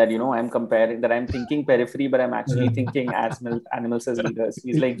I'm thinking Periphery, but I'm actually thinking Animals as Leaders.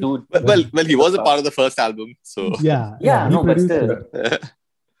 He's like, dude. Well, he was a part of the first album, so yeah, no, but still.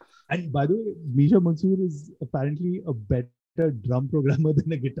 And by the way, Misha Mansoor is apparently a better drum programmer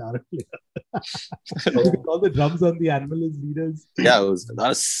than a guitar player. With all the drums on the Animal as Leaders. Yeah, that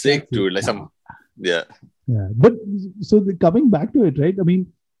was sick, dude. Like yeah. But so coming back to it, right? I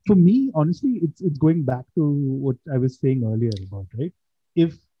mean, for me, honestly, it's going back to what I was saying earlier about, right?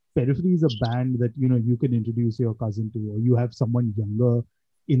 If Periphery is a band that you can introduce your cousin to, or you have someone younger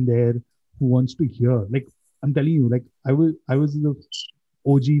in there who wants to hear, like I'm telling you, like I was the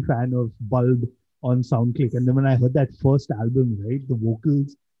OG fan of Bulb on SoundClick, and then when I heard that first album, right, the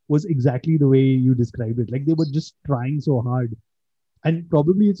vocals was exactly the way you described it. Like they were just trying so hard, and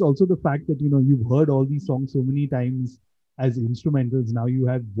probably it's also the fact that you've heard all these songs so many times as instrumentals. Now you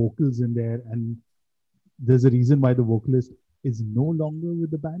have vocals in there, and there's a reason why the vocalist is no longer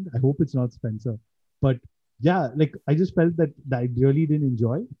with the band. I hope it's not Spencer. But yeah, like I just felt that I really didn't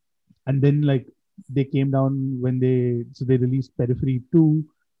enjoy. And then like they came down when they released Periphery 2.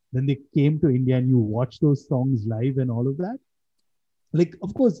 Then they came to India and you watch those songs live and all of that. Like,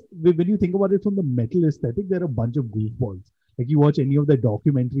 of course, when you think about it from the metal aesthetic, there are a bunch of goofballs. Like you watch any of the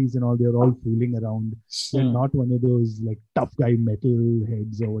documentaries and all, they're all fooling around. They're not one of those like tough guy metal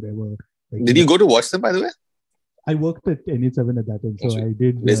heads or whatever. Like, did you go to watch them, by the way? I worked at NH7 at that time, so I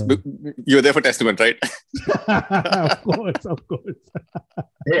did. You were there for Testament, right? Of course.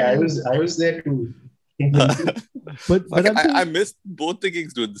 Hey, I was there too. but I missed both the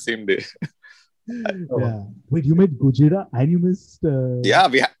gigs, dude, the same day. Yeah. Wait, you met Gujira and you missed? Yeah,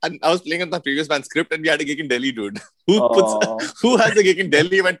 I was playing on the previous band script, and we had a gig in Delhi, dude. Who has a gig in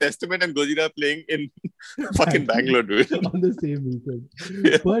Delhi when Testament and Gojira playing in fucking Bangalore, dude? On the same weekend.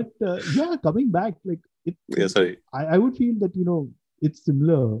 Yeah. But coming back, like sorry. I would feel that it's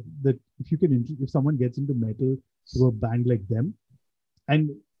similar that if someone gets into metal through a band like them,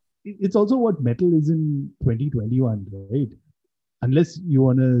 and it's also what metal is in 2021, right? Unless you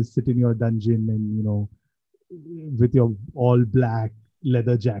want to sit in your dungeon and, with your all black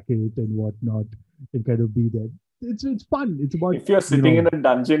leather jacket and whatnot and kind of be there. it's fun. It's about, If you're sitting in a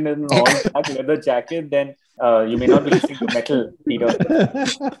dungeon in an all-black leather jacket, then you may not be listening to metal, Peter.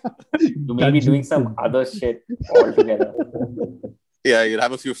 You may be doing some other shit altogether. Yeah, you'll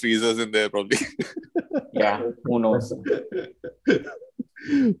have a few freezers in there probably. Yeah, who knows?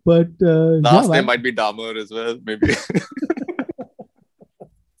 But Last name might be Dahmer as well, maybe.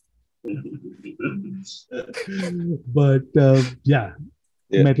 But Yeah.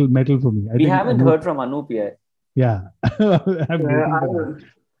 metal for me. We haven't heard from Anoop yet. Yeah. I'm waiting for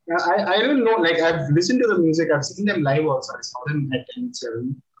that. I don't know. Like, I've listened to the music. I've seen them live also. I saw them at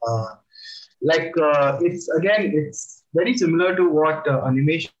 10-7. It's very similar to what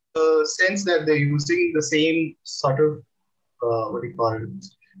animation, sense that they're using the same sort of, what do you call it?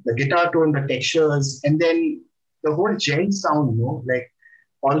 The guitar tone, the textures, and then the whole gent sound, like,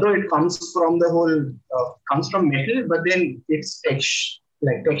 although it comes from comes from metal, but then it's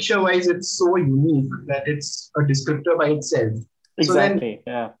texture-wise, it's so unique that it's a descriptor by itself. Exactly.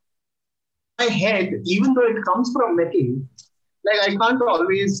 So then, my head, even though it comes from metal, like I can't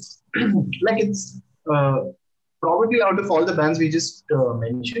always like it's probably out of all the bands we just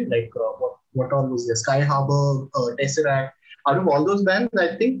mentioned, like what all was there? Sky Harbor, Tesseract. Out of all those bands,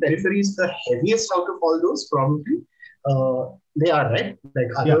 I think Periphery is the heaviest out of all those. Probably they are, right.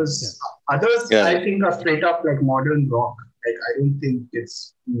 Like others, I think are straight up like modern rock. Like I don't think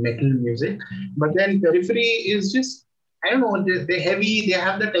it's metal music. But then Periphery is just, I don't know, they're heavy, they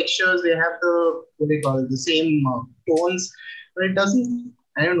have the textures, they have the, what they call it, the same tones, but it doesn't,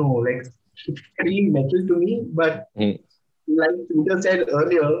 I don't know, like scream metal to me. But like Peter said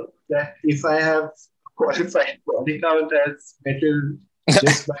earlier, that if I have qualified body count as metal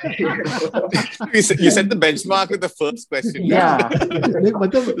just by... You set the benchmark with the first question. Yeah.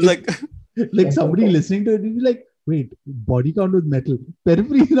 like somebody listening to it will be like, wait, body count was metal.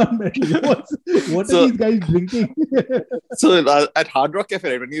 Periphery is not metal. What are these guys drinking? So at Hard Rock Cafe,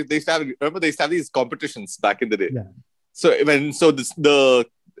 right, when they used to have these competitions back in the day. Yeah. So I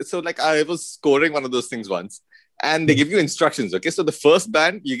was scoring one of those things once, and they give you instructions. Okay, so the first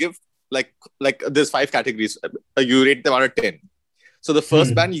band you give like there's 5 categories. You rate them out of 10. So the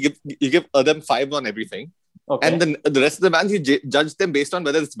first band you give them 5 on everything, and then the rest of the bands you judge them based on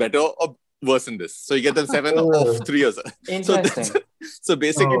whether it's better or worse than this. So you get them 7 off 3 years. Interesting. So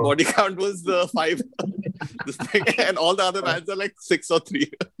basically, body count was the 5, this thing, and all the other bands are like 6 or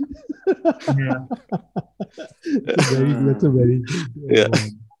 3. That's a very good one.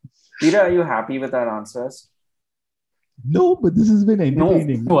 Peter, are you happy with our answers? No, but this has been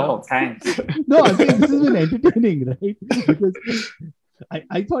entertaining. No. Well, thanks. No, I think this has been entertaining, right? Because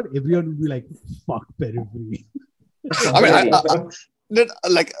I thought everyone would be like, fuck Periphery.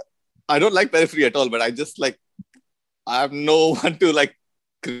 I don't like Periphery at all, but I just I have no one to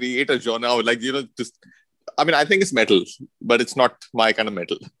create a genre or I think it's metal, but it's not my kind of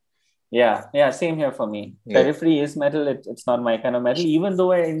metal. Yeah, same here for me. Yeah. Periphery is metal, it's not my kind of metal, even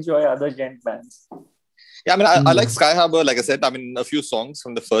though I enjoy other gent bands. Yeah, I like Sky Harbor, like I said, a few songs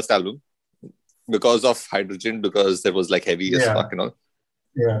from the first album because of Hydrogen, because it was heavy as fuck,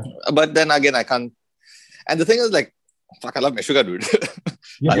 Yeah. But then again, I can't. And the thing is, fuck, I love Meshuggah, dude.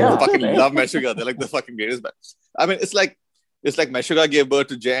 Yeah. I fucking love Meshuggah. They're the fucking greatest band. It's like Meshuggah gave birth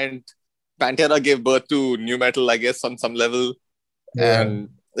to Gent, Pantera gave birth to new metal, I guess, on some level. Yeah. And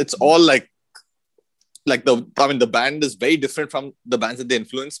it's all the band is very different from the bands that they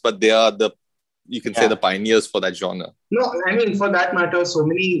influence, but they are say the pioneers for that genre. No, for that matter, so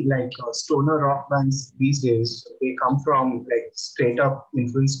many stoner rock bands these days, they come from straight up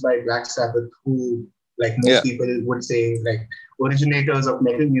influenced by Black Sabbath, who most people would say originators of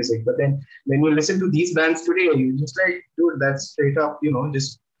metal music. But then when you listen to these bands today, you just dude, that's straight up,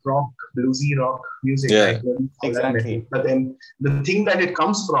 just rock, bluesy rock music. Yeah. Exactly. But then the thing that it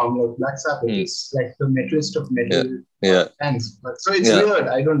comes from, Black Sabbath, is the metalist of metal bands. So it's weird.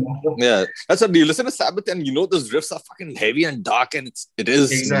 I don't know. Yeah, that's what you listen to Sabbath, and those riffs are fucking heavy and dark, and it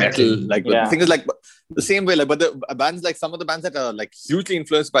is metal. The thing is the same way. But the bands some of the bands that are hugely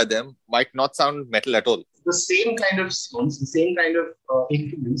influenced by them might not sound metal at all. The same kind of sounds, the same kind of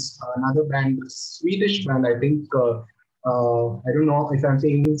influence. Another band, a Swedish band, I think. I don't know if I'm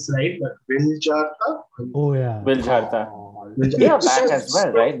saying this right, but Viljarta. Oh yeah, Viljarta. They are back as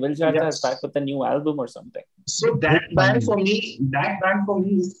well, right? Viljarta is back with a new album or something. So that band for me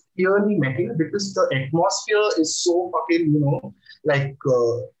is purely metal because the atmosphere is so fucking,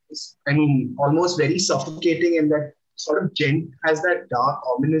 almost very suffocating, and that sort of gent has that dark,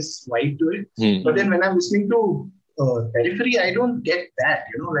 ominous vibe to it. But then when I'm listening to Periphery, I don't get that,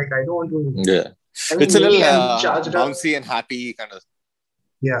 I don't want to... Yeah. It's a little bouncy and happy kind of.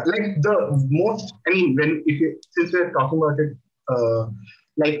 Yeah, like the most, I mean, since we're talking about it,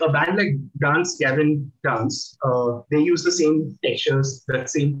 like a band like Dance Gavin Dance, they use the same textures, the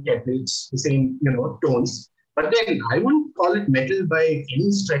same templates, the same, tones. But then I wouldn't call it metal by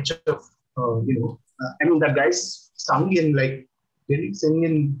any stretch of, I mean, that guy's sung in like, did he sing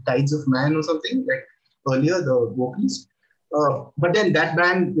in Tides of Man or something? Like earlier, the vocals. But then that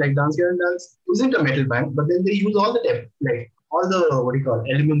band, like Dance Gavin Dance, isn't a metal band, but then they use all the like all the what do you call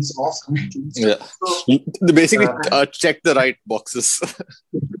elements of metal. Yeah. So They basically check the right boxes.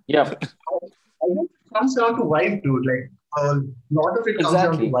 Yeah. I think it comes down to vibe, dude. Like a lot of it comes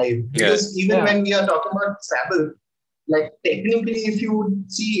down to Exactly. vibe. Because even when we are talking about Sabbath, like technically, if you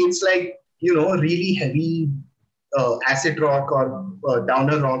see, it's like really heavy acid rock or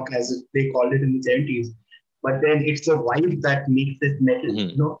downer rock, as they called it in the 70s. But then it's a vibe that makes it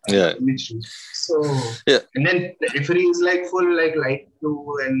metal, imagery. So, and then the periphery is like full like light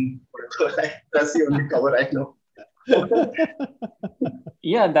blue and whatever. Like, that's the only cover I know.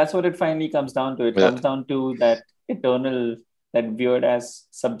 Yeah, that's what it finally comes down to. It comes down to that eternal, that weird as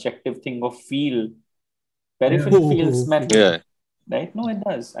subjective thing of feel. Periphery feels metal. Yeah. Right? No, it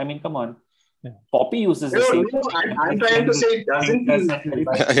does. I mean, come on. Yeah. Poppy uses the same. I'm trying to say it doesn't feel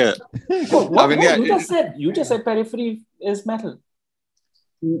metal. Yeah. You just said periphery is metal.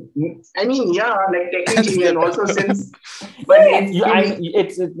 I mean, yeah, like technically, and also since,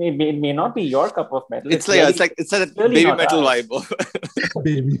 it may not be your cup of metal. It's like a baby metal vibe.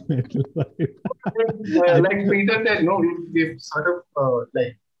 Baby metal vibe. Like Peter said, no, we've sort of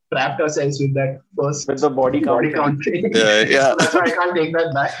like trapped ourselves with that first with the body count thing. Yeah. So that's why I can't take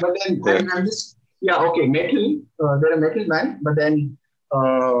that back. But then I'm just okay, metal. They're a metal band, but then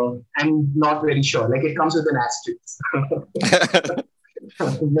I'm not very sure. Like it comes with an asterisk.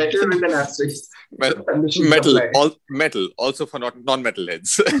 Metal with an asterisk. Metal, also for non-metal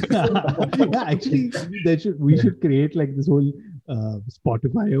heads. Yeah, actually, we should create like this whole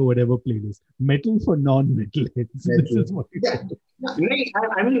Spotify or whatever playlist. Metal for non-metal heads. This is what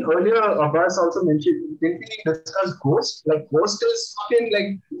I mean, earlier Abbas also mentioned, didn't we discuss Ghost? Like Ghost is fucking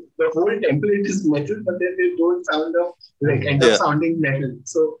like the whole template is metal, but then they don't end up sounding metal.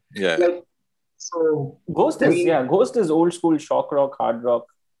 So So Ghost is old school shock rock, hard rock.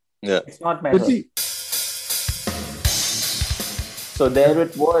 Yeah. It's not metal. So there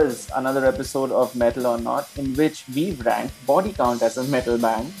it was, another episode of Metal or Not, in which we ranked Body Count as a metal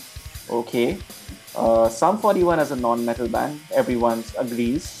band. Okay. Sum 41 as a non-metal band, everyone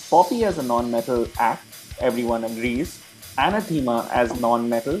agrees. Poppy as a non-metal act, everyone agrees. Anathema as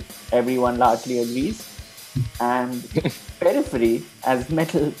non-metal, everyone largely agrees. And Periphery as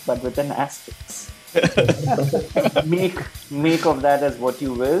metal but with an asterisk. Make of that as what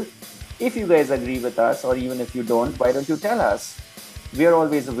you will. If you guys agree with us, or even if you don't, why don't you tell us? We are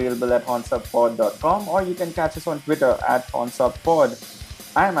always available at honsubpod.com, or you can catch us on Twitter at honsubpod.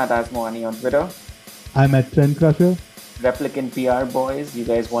 I'm at Asmoani on Twitter. I'm at Trend Crusher. Replicant PR boys, you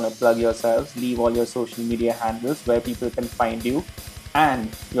guys want to plug yourselves, leave all your social media handles where people can find you, and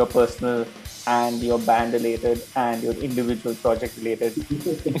your personal and your band related and your individual project related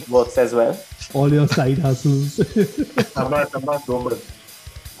works as well. All your side hustles.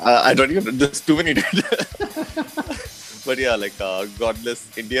 I don't even, there's too many. But yeah, like Godless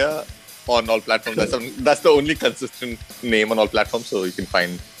India on all platforms. That's the only consistent name on all platforms, so you can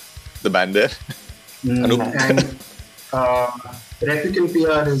find the band there. And Replicant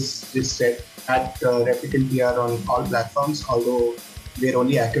PR is set at Replicant PR on all platforms, although we're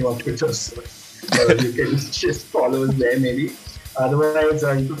only active on Twitter, so you can just follow us there maybe. Otherwise,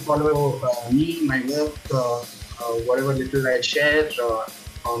 you can follow me, my work, whatever little I share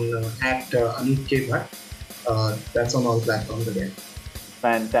on at Anoop K. That's on all platforms again.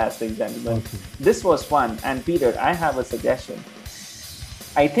 Fantastic, gentlemen. Okay. This was fun. And Peter, I have a suggestion.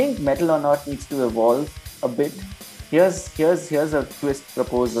 I think Metal or Not needs to evolve a bit. Here's a twist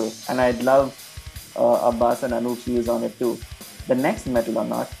proposal, and I'd love Abbas and Anoop's views on it too. The next Metal or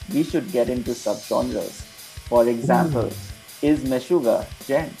Not, we should get into subgenres. For example, is Meshuggah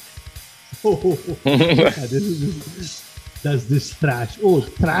gent? Does this thrash? Oh,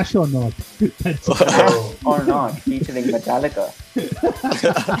 thrash or not? Thrash or not, featuring Metallica.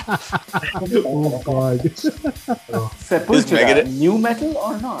 Oh God. Sepultura, new metal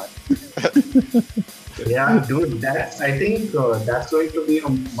or not? Yeah, dude, I think that's going to be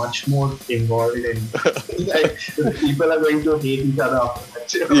much more involved in like people are going to hate each other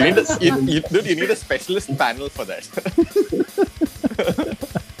after that. You need a specialist panel for that.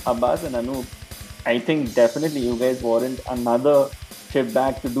 Abbas and Anoop, I think definitely you guys warrant another trip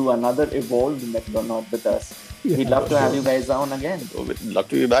back to do another evolved Metal or Not with us. We'd love to have you guys on again. Oh, we'd love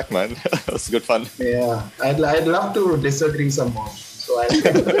to be back, man. It was good fun. Yeah, I'd love to disagree some more. So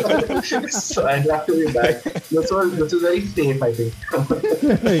I'd love to be back. This was very safe, I think.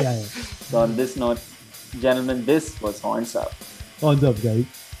 Yeah. So on this note, gentlemen, this was Horns Up. Horns up, guys.